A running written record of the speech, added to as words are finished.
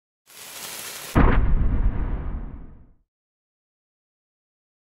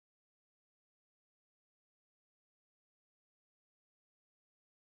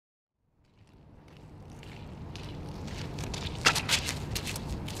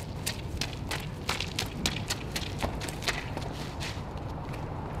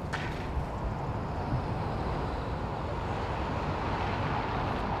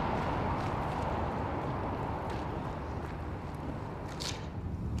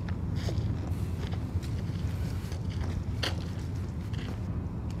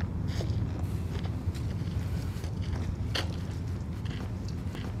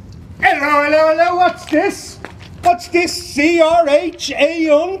hello, what's this? What's this? CRH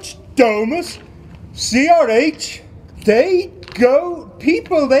Eunt Domus? CRH? They go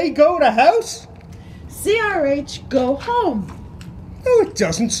to house? CRH go home. No, it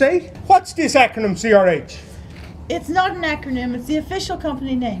doesn't say. What's this acronym, CRH? It's not an acronym, it's the official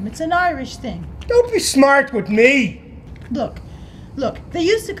company name. It's an Irish thing. Don't be smart with me. Look, they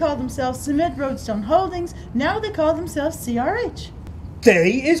used to call themselves Submit Roadstone Holdings, now they call themselves CRH.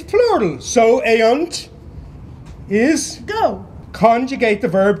 They is plural, so Eunt is? Go. Conjugate the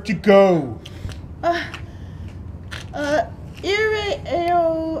verb to go. Ire,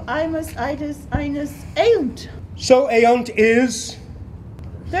 eo, imus, itis, inus, eunt. So Eunt is?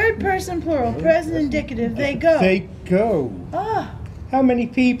 Third person plural, present indicative, they go. They go. Ah, How many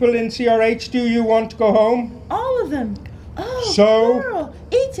people in CRH do you want to go home? all of them. Oh, So? plural.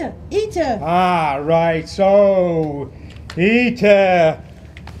 Ita. Ah, right, so Ita.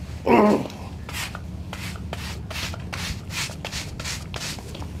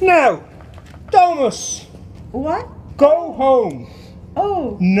 Now, Domus, What? go home.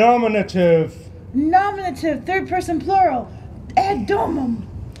 Oh, Nominative. nominative, third person plural. Ad domum.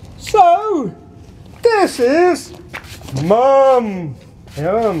 So, this is Mum.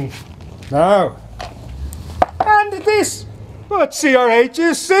 Now. And this, but CRH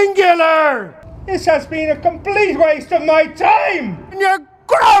is singular. This has been a complete waste of my time. And your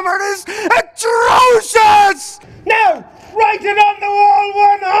grammar is atrocious. Now, write it on the wall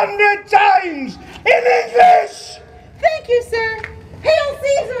 100 times.